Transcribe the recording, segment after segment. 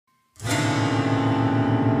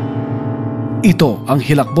Ito ang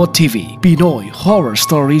Hilakbot TV, Pinoy Horror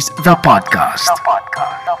Stories, The Podcast.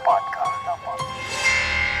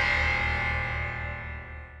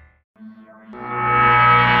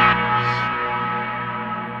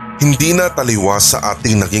 Hindi na taliwas sa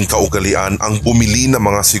ating naging kaugalian ang bumili ng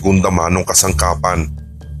mga segunda manong kasangkapan.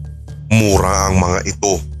 Mura ang mga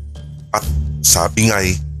ito at sabi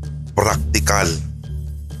nga'y praktikal.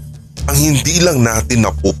 Ang hindi lang natin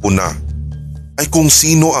napupuna ay kung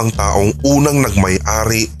sino ang taong unang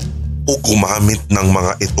nagmay-ari o gumamit ng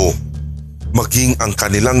mga ito, maging ang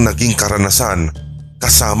kanilang naging karanasan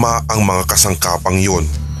kasama ang mga kasangkapang yun.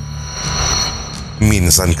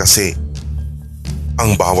 Minsan kasi,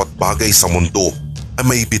 ang bawat bagay sa mundo ay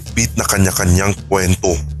may bitbit na kanya-kanyang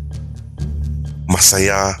kwento.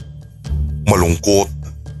 Masaya, malungkot,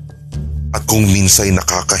 at kung minsay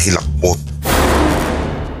nakakahilakbot.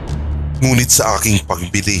 Ngunit sa aking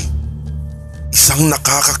pagbili, isang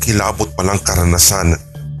nakakakilabot palang karanasan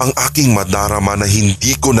ang aking madarama na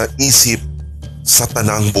hindi ko naisip sa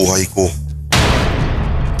tanang buhay ko.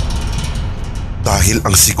 Dahil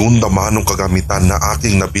ang segunda manong kagamitan na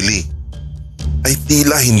aking nabili ay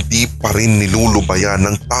tila hindi pa rin nilulubayan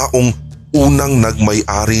ng taong unang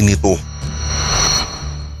nagmay-ari nito.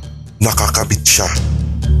 Nakakabit siya.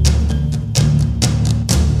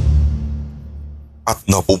 At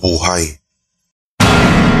nabubuhay.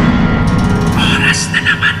 Oras na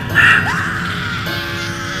naman na.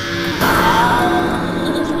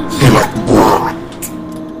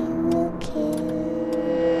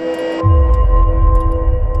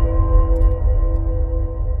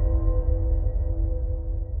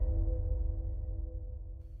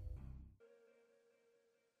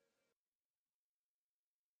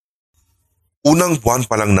 Unang buwan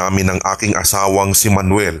pa lang namin ang aking asawang si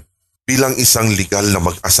Manuel bilang isang legal na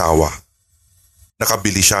mag-asawa.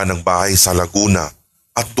 Nakabili siya ng bahay sa Laguna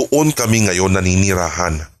at doon kami ngayon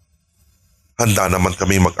naninirahan. Handa naman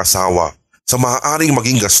kami mag-asawa sa maaaring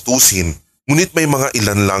maging gastusin, ngunit may mga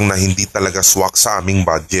ilan lang na hindi talaga swak sa aming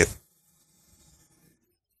budget.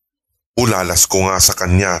 Ulalas ko nga sa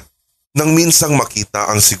kanya nang minsang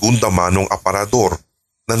makita ang segunda manong aparador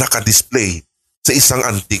na nakadisplay sa isang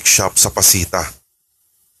antique shop sa Pasita.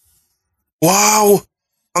 Wow!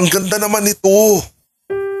 Ang ganda naman nito!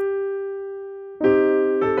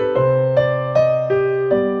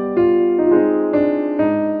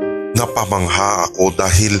 Napamangha ako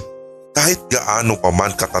dahil kahit gaano pa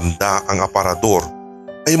man katanda ang aparador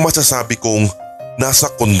ay masasabi kong nasa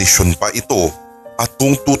kondisyon pa ito at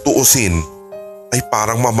kung tutuusin ay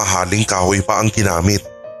parang mamahaling kahoy pa ang ginamit.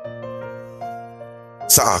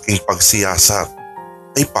 Sa aking pagsiyasat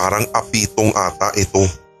ay parang apitong ata ito.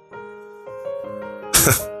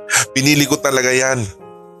 Pinili ko talaga yan.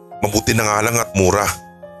 Mabuti na nga lang at mura.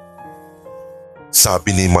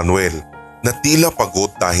 Sabi ni Manuel na tila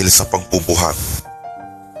pagod dahil sa pagbubuhat.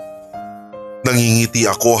 Nangingiti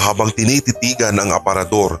ako habang tinititigan ang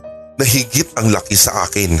aparador na higit ang laki sa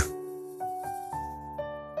akin.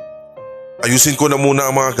 Ayusin ko na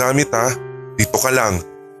muna ang mga gamit ha. Dito ka lang.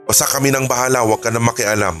 Basta kami nang bahala, huwag ka na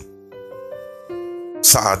makialam.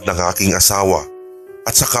 Saad ng aking asawa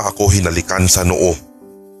at saka ako hinalikan sa noo.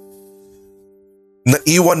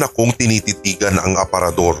 Naiwan akong tinititigan ang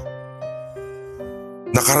aparador.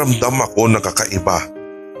 Nakaramdam ako ng kakaiba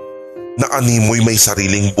na animoy may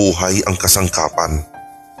sariling buhay ang kasangkapan.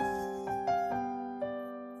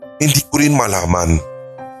 Hindi ko rin malaman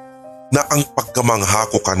na ang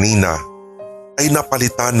pagkamangha ko kanina ay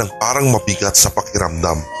napalitan ng parang mabigat sa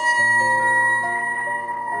pakiramdam.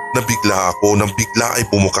 Nabigla ako nang bigla ay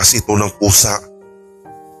bumukas ito ng pusa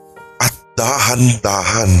at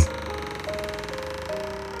dahan-dahan.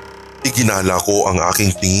 Iginala ko ang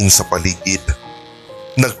aking tingin sa paligid.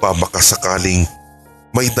 Nagpapakasakaling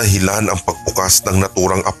may dahilan ang pagbukas ng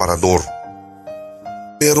naturang aparador.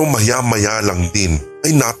 Pero maya-maya lang din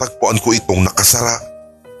ay natagpuan ko itong nakasara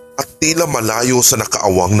at tila malayo sa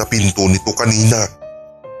nakaawang na pinto nito kanina.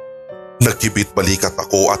 Nagkibit balikat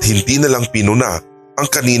ako at hindi na lang pinuna ang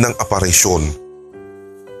kaninang aparisyon.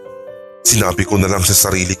 Sinabi ko na lang sa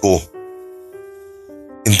sarili ko,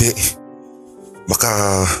 hindi, baka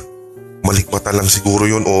malikmata lang siguro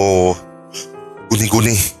yun o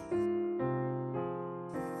guni-guni.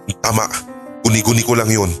 Tama, guni-guni ko lang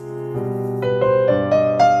yun.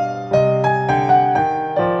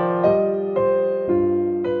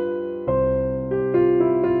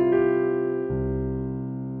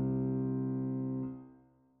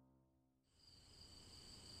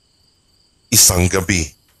 Isang gabi.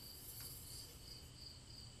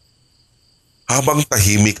 Habang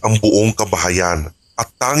tahimik ang buong kabahayan at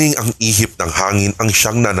tanging ang ihip ng hangin ang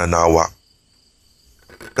siyang nananawa,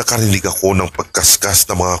 nakarinig ako ng pagkaskas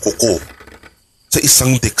ng mga kuko sa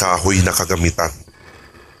isang dekahoy na kagamitan.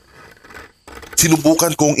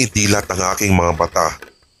 Sinubukan kong idilat ang aking mga mata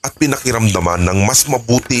at pinakiramdaman ng mas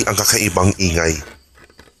mabuti ang kakaibang ingay.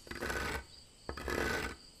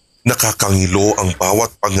 Nakakangilo ang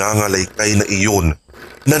bawat pangangalaykay na iyon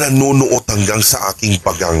na nanunuot hanggang sa aking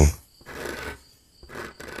bagang.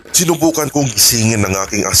 Sinubukan kong gisingin ng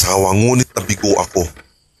aking asawa ngunit nabigo ako.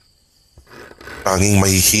 Tanging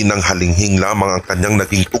mahihinang halinghing lamang ang kanyang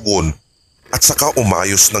naging tugon at saka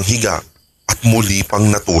umayos ng higa at muli pang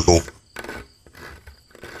natulog.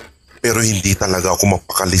 Pero hindi talaga ako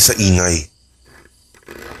mapakali sa ingay.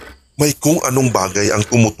 May kung anong bagay ang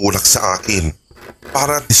tumutulak sa akin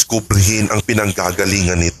para diskubrihin ang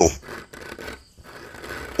pinanggagalingan nito.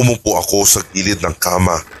 Umupo ako sa gilid ng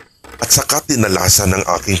kama at saka tinalasan ng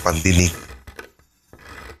aking pandinig.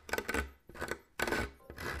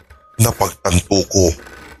 Napagtanto ko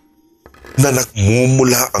na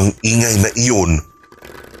nagmumula ang ingay na iyon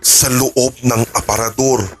sa loob ng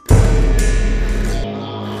aparador.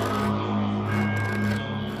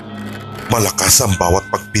 Malakas ang bawat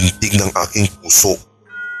pagpintig ng aking puso.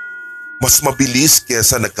 Mas mabilis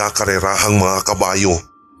kesa nagkakarerahang mga kabayo.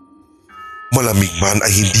 Malamig man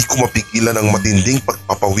ay hindi ko mapigilan ang matinding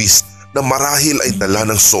pagpapawis na marahil ay dala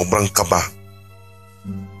ng sobrang kaba.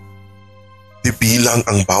 Bibilang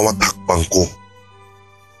ang bawat hakbang ko.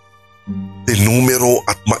 Tinumero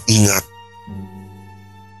at maingat.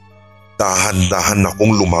 Dahan-dahan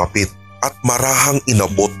akong lumapit at marahang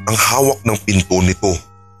inabot ang hawak ng pinto nito.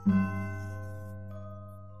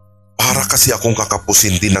 Para kasi akong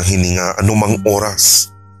kakapusin din ng hininga anumang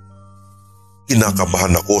oras.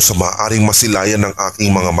 Kinakabahan ako sa maaaring masilayan ng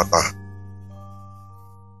aking mga mata.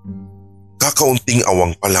 Kakaunting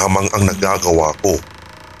awang pa lamang ang nagagawa ko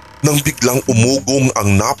nang biglang umugong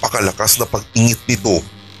ang napakalakas na pag-ingit nito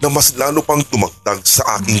na mas lalo pang tumagdag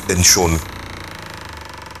sa aking tensyon.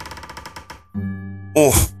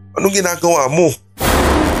 Oh, anong ginagawa mo?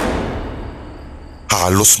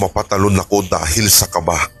 Halos mapatalon ako dahil sa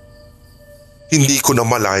kaba. Hindi ko na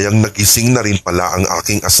malayang nagising na rin pala ang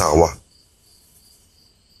aking asawa.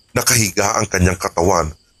 Nakahiga ang kanyang katawan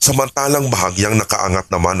samantalang bahagyang nakaangat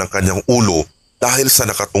naman ang kanyang ulo dahil sa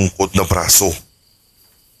nakatungkod na braso.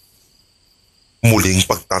 Muling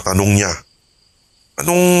pagtatanong niya,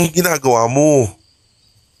 "Anong ginagawa mo?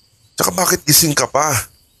 Tsaka bakit gising ka pa?"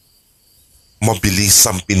 Mabilis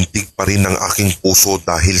ang pintig pa rin ng aking puso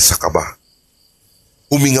dahil sa kaba.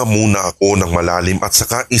 Huminga muna ako ng malalim at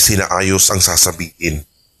saka isinaayos ang sasabihin.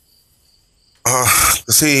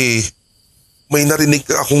 Kasi may narinig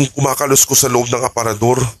akong kumakalos ko sa loob ng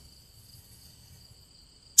aparador.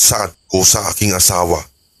 Saad ko sa aking asawa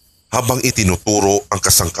habang itinuturo ang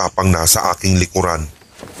kasangkapang nasa aking likuran.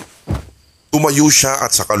 Tumayo siya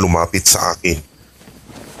at saka lumapit sa akin.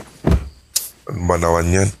 Ano ba naman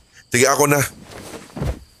yan? Sige, ako na.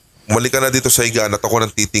 Umalik ka na dito sa higaan at ako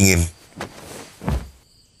nang titingin.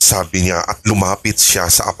 Sabi niya at lumapit siya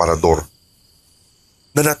sa aparador.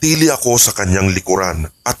 Nanatili ako sa kanyang likuran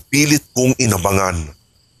at pilit kong inabangan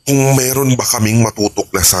kung meron ba kaming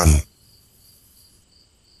matutuklasan.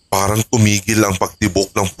 Parang tumigil ang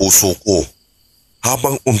pagtibok ng puso ko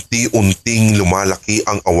habang unti-unting lumalaki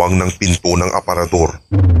ang awang ng pinto ng aparador.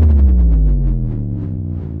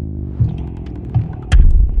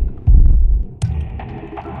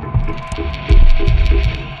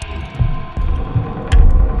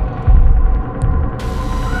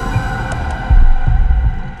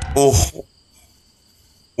 Oh,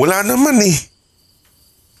 wala naman eh.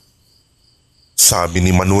 Sabi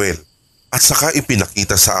ni Manuel at saka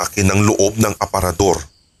ipinakita sa akin ang loob ng aparador.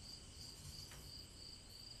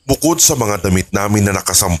 Bukod sa mga damit namin na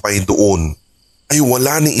nakasampay doon, ay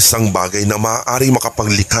wala ni isang bagay na maaari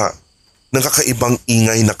makapaglikha ng kakaibang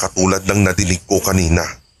ingay na katulad ng nadinig ko kanina.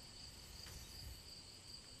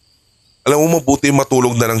 Alam mo, mabuti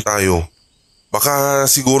matulog na lang tayo. Baka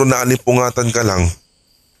siguro naalimpungatan ka lang.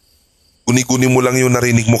 Guni-guni mo lang yung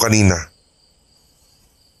narinig mo kanina.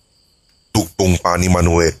 Tugtong pa ni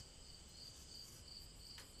Manuel.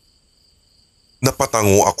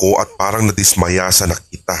 Napatango ako at parang nadismaya sa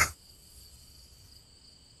nakita.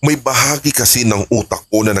 May bahagi kasi ng utak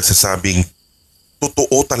ko na nagsasabing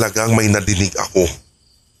totoo talagang may nadinig ako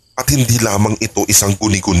at hindi lamang ito isang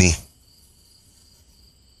guni-guni.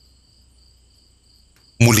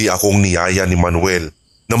 Muli akong niyaya ni Manuel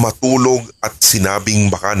na matulog at sinabing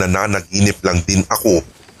baka nananaginip lang din ako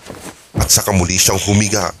at saka muli siyang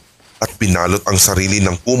humiga at pinalot ang sarili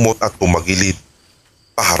ng kumot at tumagilid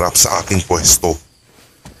paharap sa aking pwesto.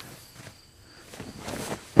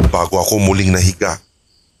 Bago ako muling nahiga,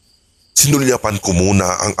 Sinulyapan ko muna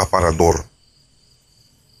ang aparador.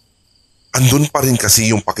 Andun pa rin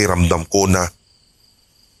kasi yung pakiramdam ko na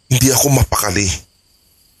hindi ako mapakali.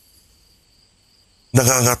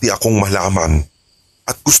 Nangangati akong malaman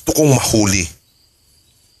at gusto kong mahuli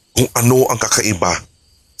kung ano ang kakaiba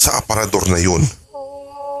sa aparador na yun.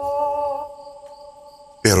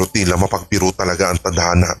 Pero tila mapagpiro talaga ang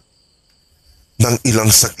tadhana. Nang ilang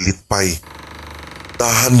saglit pa'y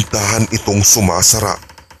dahan-dahan itong sumasara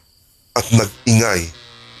at nag-ingay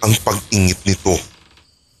ang pag-ingit nito.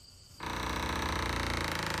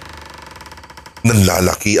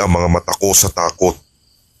 Nanlalaki ang mga mata ko sa takot.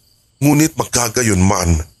 Ngunit magkagayon man,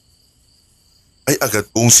 ay agad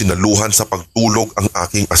kong sinaluhan sa pagtulog ang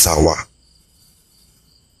aking asawa.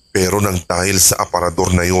 Pero nang dahil sa aparador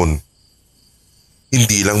na yon,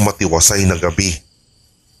 hindi lang matiwasay na gabi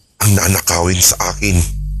ang nanakawin sa akin.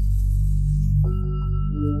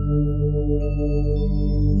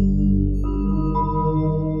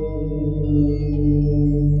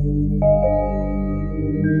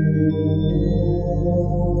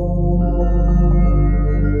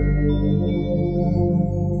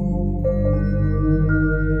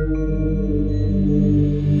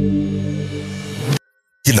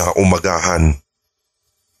 Kinaumagahan,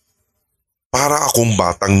 para akong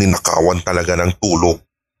batang ninakawan talaga ng tulog.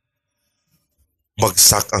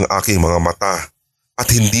 Bagsak ang aking mga mata at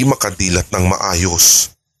hindi makadilat ng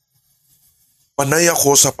maayos. Panay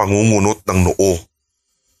ako sa pangungunot ng noo.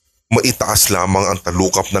 Maitaas lamang ang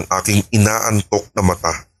talukap ng aking inaantok na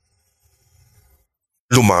mata.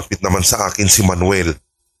 Lumapit naman sa akin si Manuel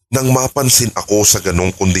nang mapansin ako sa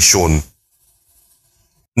ganong kondisyon.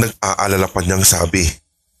 Nag-aalala pa niyang sabi,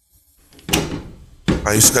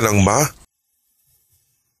 "Ayos ka lang ba?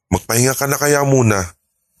 Magpahinga ka na kaya muna."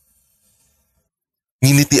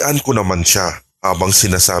 Nginitian ko naman siya habang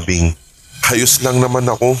sinasabing, "Ayos lang naman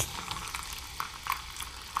ako."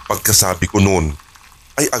 Pagkasabi ko noon,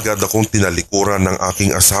 ay agad akong tinalikuran ng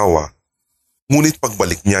aking asawa. Ngunit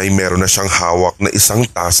pagbalik niya ay meron na siyang hawak na isang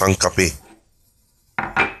tasang kape.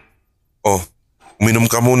 "Oh, uminom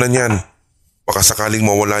ka muna niyan. Baka sakaling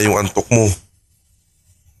mawala yung antok mo."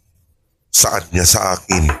 Saad niya sa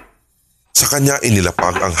akin. Sa kanya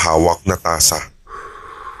inilapag ang hawak na tasa.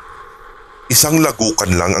 Isang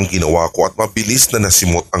lagukan lang ang ginawa ko at mabilis na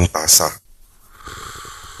nasimot ang tasa.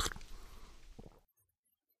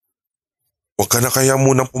 "Huwag ka na kaya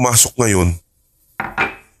munang pumasok ngayon.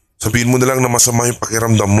 Sabihin mo na lang na masama yung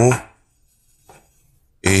pakiramdam mo.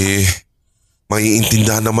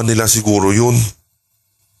 Maiintindihan naman nila siguro yun."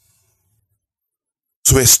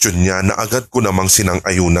 Suwestiyon niya na agad ko namang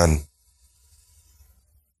sinang-ayunan.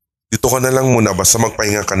 "Dito ka na lang muna, basta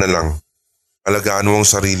magpahinga ka na lang. Alagaan mo ang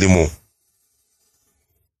sarili mo."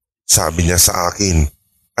 Sabi niya sa akin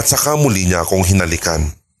at saka muli niya akong hinalikan.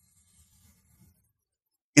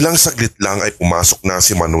 Ilang saglit lang ay pumasok na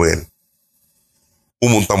si Manuel.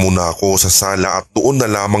 Pumunta muna ako sa sala at doon na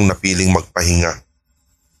lamang napiling magpahinga.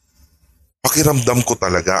 Pakiramdam ko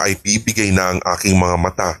talaga ay bibigay na ang aking mga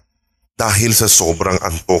mata dahil sa sobrang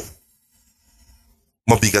antok.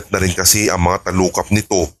 Mabigat na rin kasi ang mga talukap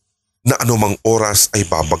nito na anumang oras ay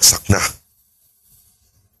babagsak na.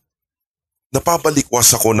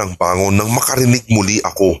 Napabalikwas ako ng bangon nang makarinig muli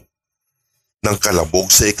ako ng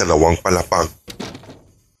kalabog sa ikalawang palapag.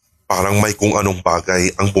 Parang may kung anong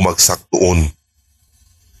bagay ang bumagsak doon.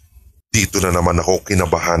 Dito na naman ako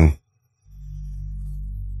kinabahan.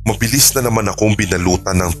 Mabilis na naman akong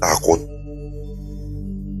binalutan ng takot.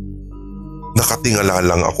 Nakatingala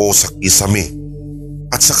lang ako sa kisame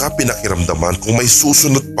at saka pinakiramdaman kung may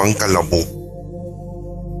susunod pang kalabog.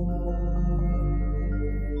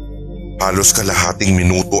 Halos kalahating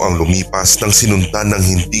minuto ang lumipas nang sinundan ng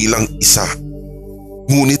hindi lang isa,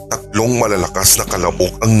 ngunit 3 malalakas na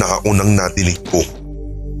kalabog ang naunang nadinig ko.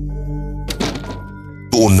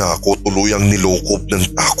 Doon na ako tuluyang nilokob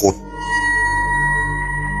ng takot.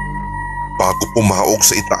 Bago pumaog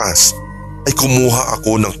sa itaas, ay kumuha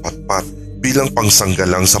ako ng patpat bilang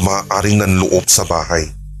pangsanggalang sa maaaring nanloob sa bahay.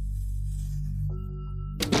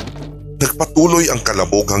 Nagpatuloy ang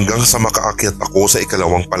kalabog hanggang sa makaakyat ako sa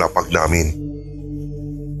ikalawang palapag namin.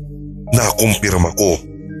 Nakumpirma ko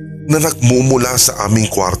na nagmumula sa aming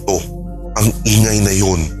kwarto ang ingay na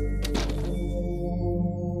yun.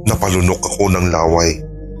 Napalunok ako ng laway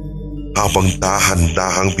habang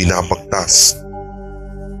dahan-dahang binabagtas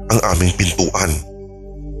ang aming pintuan.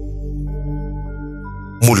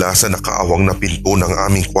 Mula sa nakaawang na pinto ng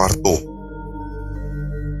aming kwarto,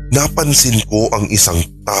 napansin ko ang isang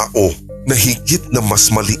tao na higit na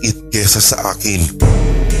mas maliit kesa sa akin.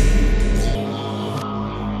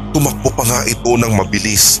 Tumakbo pa nga ito ng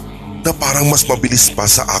mabilis na parang mas mabilis pa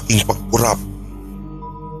sa aking pagkurap.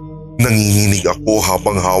 Nanginginig ako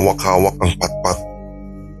habang hawak-hawak ang patpat.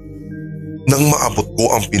 Nang maabot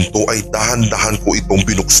ko ang pinto ay dahan-dahan ko itong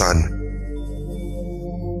binuksan.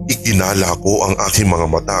 Iginala ko ang aking mga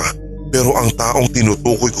mata pero ang taong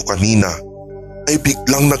tinutukoy ko kanina ay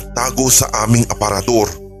biglang nagtago sa aming aparador.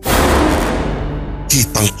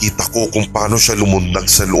 Kitang-kita ko kung paano siya lumundag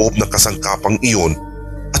sa loob ng kasangkapang iyon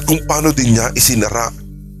at kung paano din niya isinara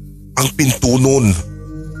ang pinto nun.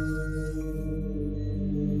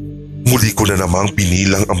 Muli ko na namang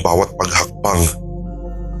binilang ang bawat paghakbang.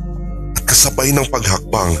 At kasabay ng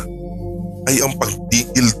paghakbang ay ang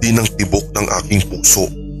pagtigil din ng tibok ng aking puso.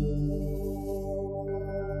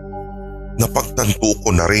 Napagtanto ko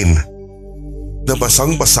na rin na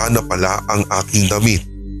basang-basa na pala ang aking damit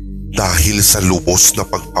dahil sa lubos na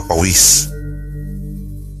pagpapawis.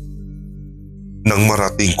 Nang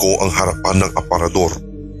marating ko ang harapan ng aparador,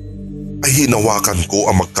 ay hinawakan ko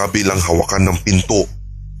ang magkabilang hawakan ng pinto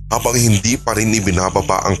habang hindi pa rin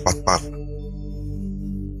ibinababa ang patpat.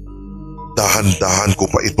 Dahan-dahan ko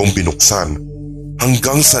pa itong binuksan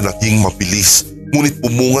hanggang sa naging mabilis, ngunit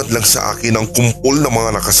bumungad lang sa akin ang kumpol ng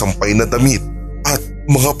mga nakasampay na damit at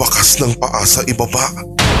mga bakas ng paa sa ibaba.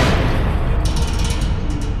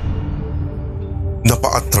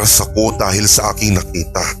 Napaatras ako dahil sa aking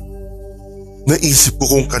nakita. Naisip ko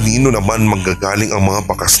kung kanino naman manggagaling ang mga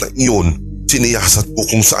bakas na iyon. Siniyasat ko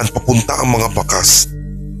kung saan papunta ang mga bakas,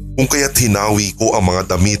 kung kaya't hinawi ko ang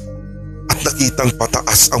mga damit at nakitang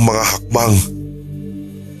pataas ang mga hakbang.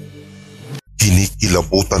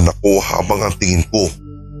 Kinikilabutan ako habang ang tingin ko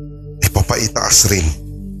ay papaitaas rin.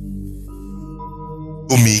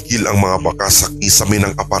 Tumigil ang mga bakas sa kisame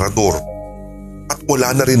ng aparador at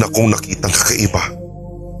wala na rin akong nakitang kakaiba.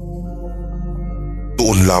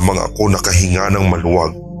 Doon lamang ako nakahinga ng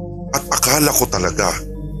maluwag at akala ko talaga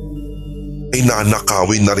ay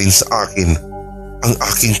nanakawin na rin sa akin ang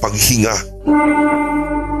aking paghinga.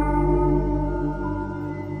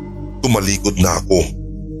 Tumalikod na ako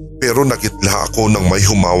pero nakitla ako nang may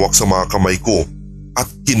humawak sa mga kamay ko at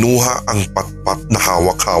kinuha ang patpat na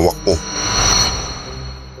hawak-hawak ko.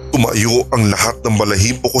 Tumayo ang lahat ng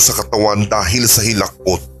balahibo ko sa katawan dahil sa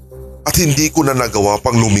hilakbot at hindi ko na nagawa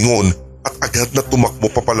pang lumingon at agad na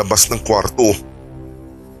tumakbo papalabas ng kwarto.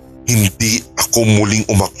 Hindi ako muling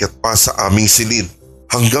umakyat pa sa aming silid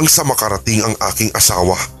hanggang sa makarating ang aking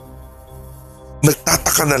asawa.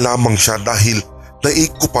 Nagtataka na lamang siya dahil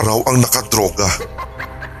naig ko pa raw ang nakadroga.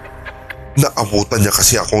 Naabutan niya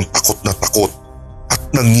kasi akong takot na takot at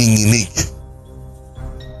nanginginig.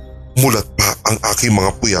 Mulat pa ang aking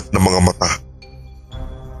mga puyat na mga mata.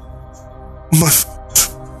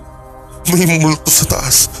 May multo sa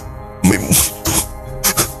taas. May multo.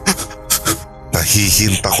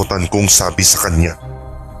 Nahihintakutan kong sabi sa kanya.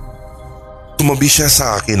 Tumabi siya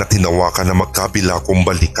sa akin at hinawakan na magkabila kong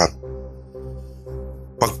balikat.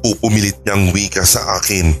 Pagpupumilit niyang wika sa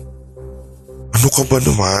akin. Ano ka ba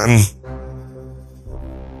naman?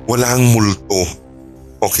 Walang multo,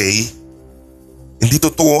 okay? Hindi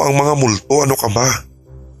totoo ang mga multo, ano ka ba?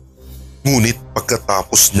 Ngunit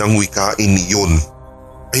pagkatapos niyang wikain iyon,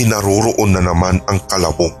 ay naroroon na naman ang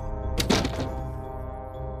kalabog.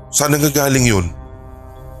 Saan nagagaling yun?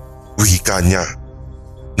 Wika niya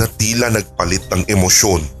na tila nagpalit ng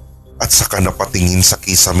emosyon at saka napatingin sa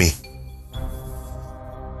kisame.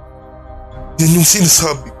 Yan yung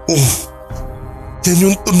sinasabi ko.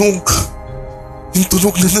 Yan yung tunog. Yung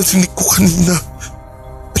tunog na narinig ko kanina.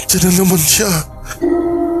 At dyan na naman siya.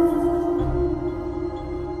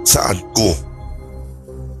 Saad ko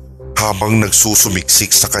habang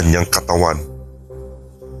nagsusumiksik sa kanyang katawan.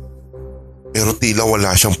 Pero tila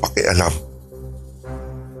wala siyang pakialam.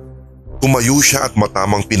 Tumayo siya at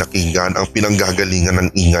matamang pinakinggan ang pinanggagalingan ng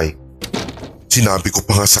ingay. Sinabi ko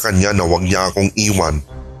pa nga sa kanya na huwag niya akong iwan.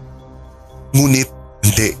 Ngunit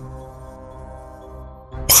hindi.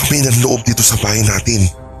 Baka may nanloob dito sa bahay natin.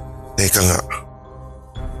 Teka nga.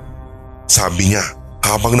 Sabi niya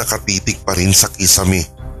habang nakatitig pa rin sa kisame.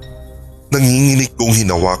 Nanginginig kong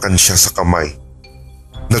hinawakan siya sa kamay.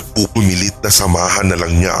 Nagpupumilit na samahan na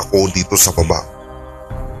lang niya ako dito sa baba.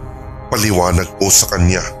 Paliwanag ko sa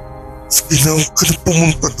kanya. Sige na, huwag ka na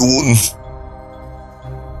pumunta doon.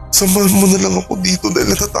 Samahan mo na lang ako dito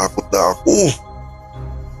dahil natatakot na ako.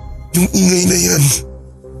 Yung ingay na yan.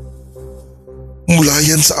 Mula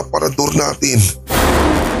yan sa aparador natin.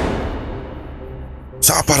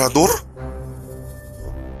 Sa aparador?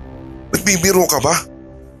 Nagbibiro ka ba?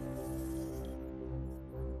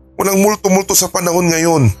 Walang multo-multo sa panahon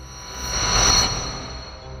ngayon.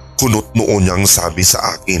 Kunot noo niyang sabi sa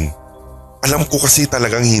akin. Alam ko kasi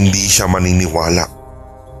talagang hindi siya maniniwala.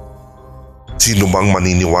 Sino bang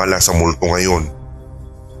maniniwala sa multo ngayon?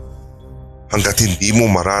 Hanggat hindi mo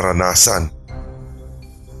mararanasan,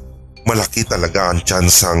 malaki talaga ang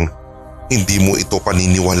tsansang hindi mo ito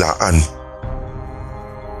paniniwalaan.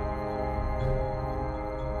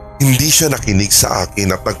 Hindi siya nakinig sa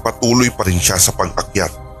akin at nagpatuloy pa rin siya sa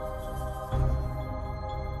pag-akyat.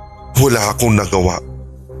 Wala akong nagawa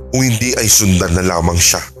kung hindi ay sundan na lamang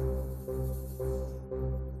siya.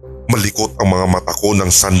 Malikot ang mga mata ko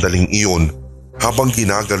ng sandaling iyon habang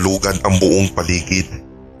ginagalugan ang buong paligid.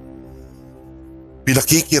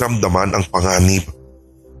 Pinakikiramdaman ang panganib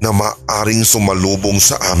na maaring sumalubong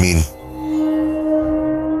sa amin.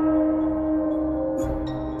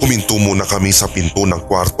 Huminto muna kami sa pinto ng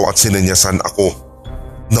kwarto at sinanyasan ako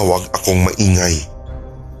na huwag akong maingay.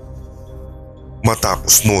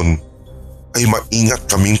 Matapos nun ay maingat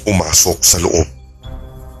kaming pumasok sa loob.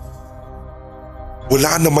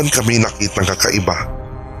 Wala naman kami nakitang kakaiba.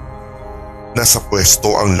 Nasa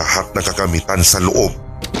pwesto ang lahat ng kagamitan sa loob,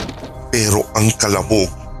 pero ang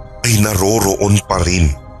kalabog ay naroroon pa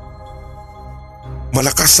rin.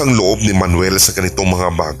 Malakas ang loob ni Manuel sa ganitong mga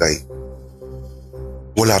bagay.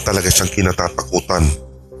 Wala talaga siyang kinatatakutan.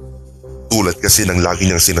 Tulad kasi ng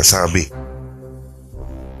lagi niyang sinasabi.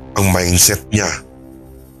 Ang mindset niya,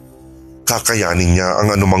 kakayanin niya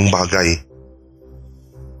ang anumang bagay.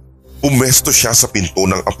 Pumesto siya sa pinto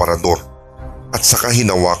ng aparador at saka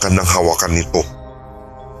hinawakan ng hawakan nito.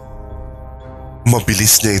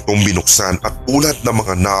 Mabilis niya itong binuksan at tulad ng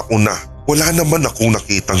mga nauna, wala naman akong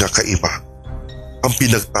nakitang kakaiba. Ang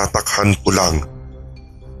pinagtatakhan ko lang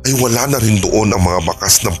ay wala na rin doon ang mga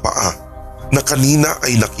bakas ng paa na kanina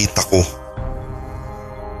ay nakita ko.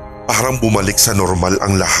 Parang bumalik sa normal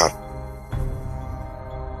ang lahat.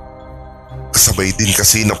 Kasabay din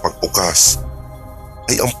kasi ng pagbukas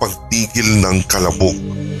ay ang pagtigil ng kalabog.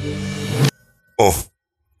 Oh,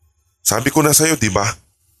 sabi ko na sa'yo, di ba?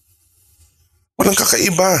 Walang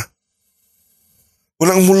kakaiba.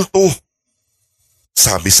 Walang multo.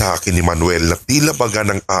 Sabi sa akin ni Manuel na tila baga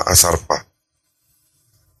ng aasar pa.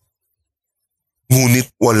 Ngunit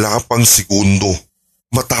wala pang segundo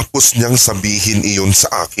matapos niyang sabihin iyon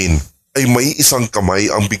sa akin ay may isang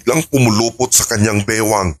kamay ang biglang pumulupot sa kanyang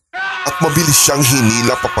bewang at mabilis siyang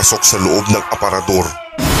hinila papasok sa loob ng aparador.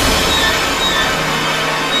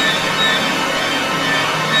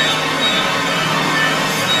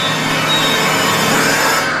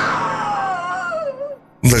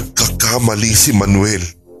 Nagkakamali si Manuel.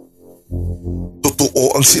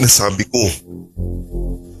 Totoo ang sinasabi ko.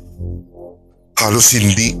 Halos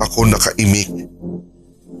hindi ako nakaimik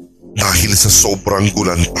dahil sa sobrang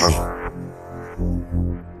gulantang.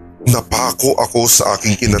 Napako ako sa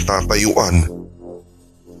aking kinatatayuan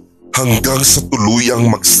hanggang sa tuluyang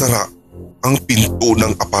magsara ang pinto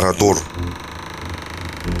ng aparador.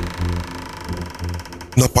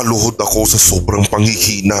 Napaluhod ako sa sobrang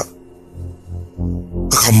panghihina.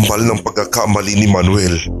 Kakambal ng pagkakamali ni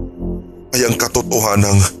Manuel ay ang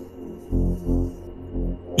katotohanang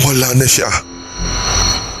wala na siya.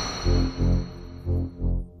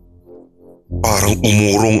 Parang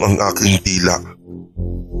umurong ang aking tila.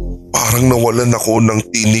 Parang nawalan ako ng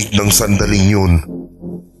tinig ng sandaling yun.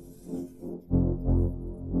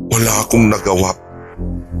 Wala akong nagawa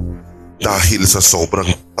dahil sa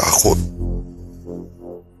sobrang takot.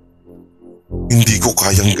 Hindi ko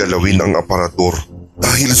kayang galawin ang aparador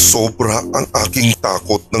dahil sobra ang aking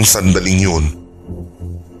takot ng sandaling yun.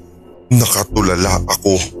 Nakatulala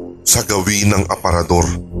ako sa gawin ng aparador.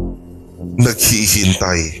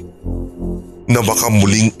 Naghihintay na baka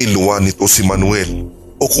muling iluwa nito si Manuel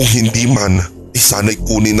o kung hindi man ay sana'y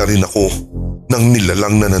kunin na rin ako ng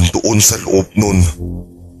nilalang na nandoon sa loob nun.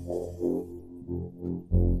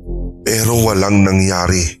 Pero walang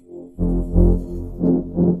nangyari.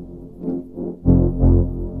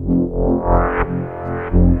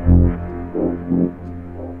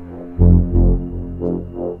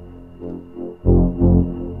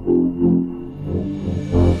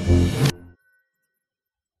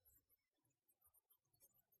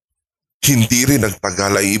 Hindi rin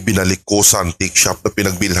nagtagal ay ibinalik ko sa antique shop na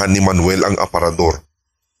pinagbilhan ni Manuel ang aparador.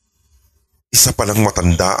 Isa palang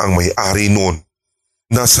matanda ang may-ari noon.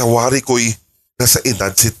 Nasa wari ko'y nasa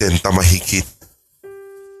edad 70 mahigit.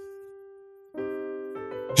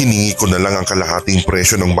 Hiningi ko na lang ang kalahating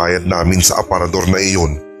presyo ng bayad namin sa aparador na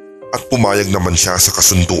iyon at pumayag naman siya sa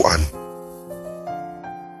kasunduan.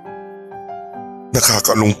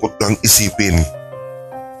 Nakakalungkot lang isipin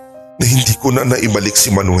na hindi ko na naibalik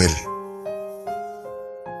si Manuel.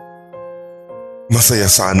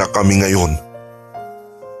 Masaya sana kami ngayon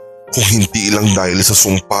kung hindi lang dahil sa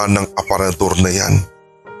sumpa ng aparador na yan.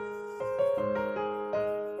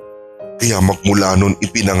 Kaya magmula nun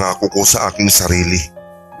ipinangako ko sa aking sarili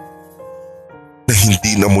na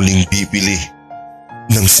hindi na muling bibili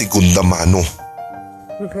ng segunda mano.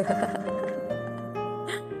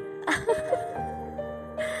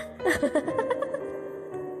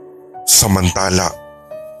 Samantala,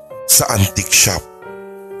 sa antique shop,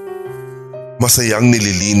 masayang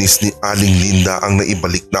nililinis ni Aling Linda ang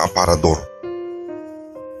naibalik na aparador.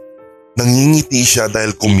 Nangingiti siya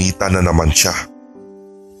dahil kumita na naman siya.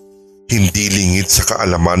 Hindi lingid sa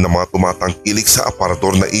kaalaman ng mga tumatangkilik sa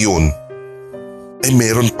aparador na iyon ay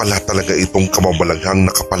meron pala talaga itong kamabalaghang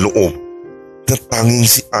nakapaloob na tanging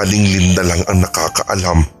si Aling Linda lang ang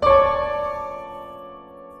nakakaalam.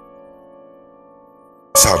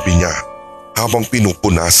 Sabi niya habang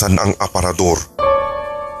pinupunasan ang aparador,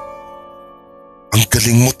 "Ang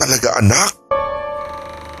galing mo talaga, anak."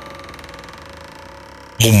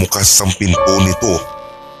 Bumukas ang pinto nito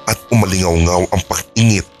at umalingaw-ngaw ang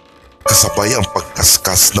pag-ingit kasabay ang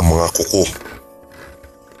pagkaskas ng mga kuko.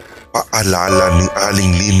 Paalala ni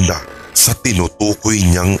Aling Linda sa tinutukoy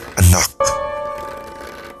niyang anak.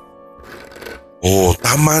 "Oh,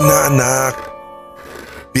 tama na anak.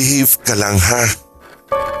 Behave ka lang ha.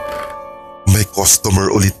 May customer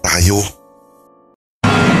ulit tayo."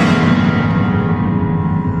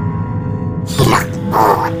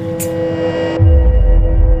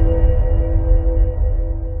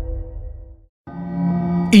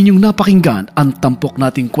 Inyong napakinggan ang tampok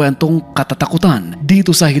nating kwentong katatakutan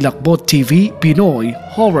dito sa Hilakbot TV Pinoy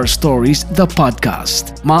Horror Stories The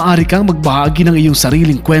Podcast. Maaari kang magbahagi ng iyong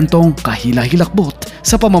sariling kwentong kahila-hilakbot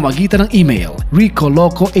sa pamamagitan ng email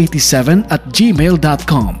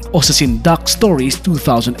ricoloco87@gmail.com o sa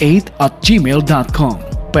sindakstories2008@gmail.com.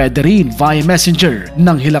 Pwede rin via Messenger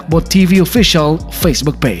ng Hilakbot TV Official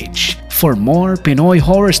Facebook page. For more Pinoy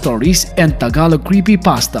horror stories and Tagalog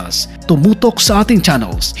creepypastas, tumutok sa ating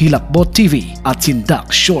channels Hilakbot TV at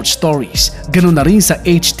Sindak Short Stories. Ganun na rin sa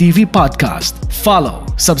HTV Podcast. Follow,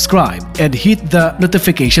 subscribe, and hit the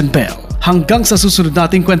notification bell. Hanggang sa susunod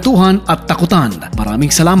nating kwentuhan at takutan.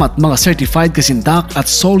 Maraming salamat mga certified kasindak at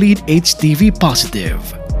solid HTV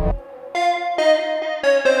Positive.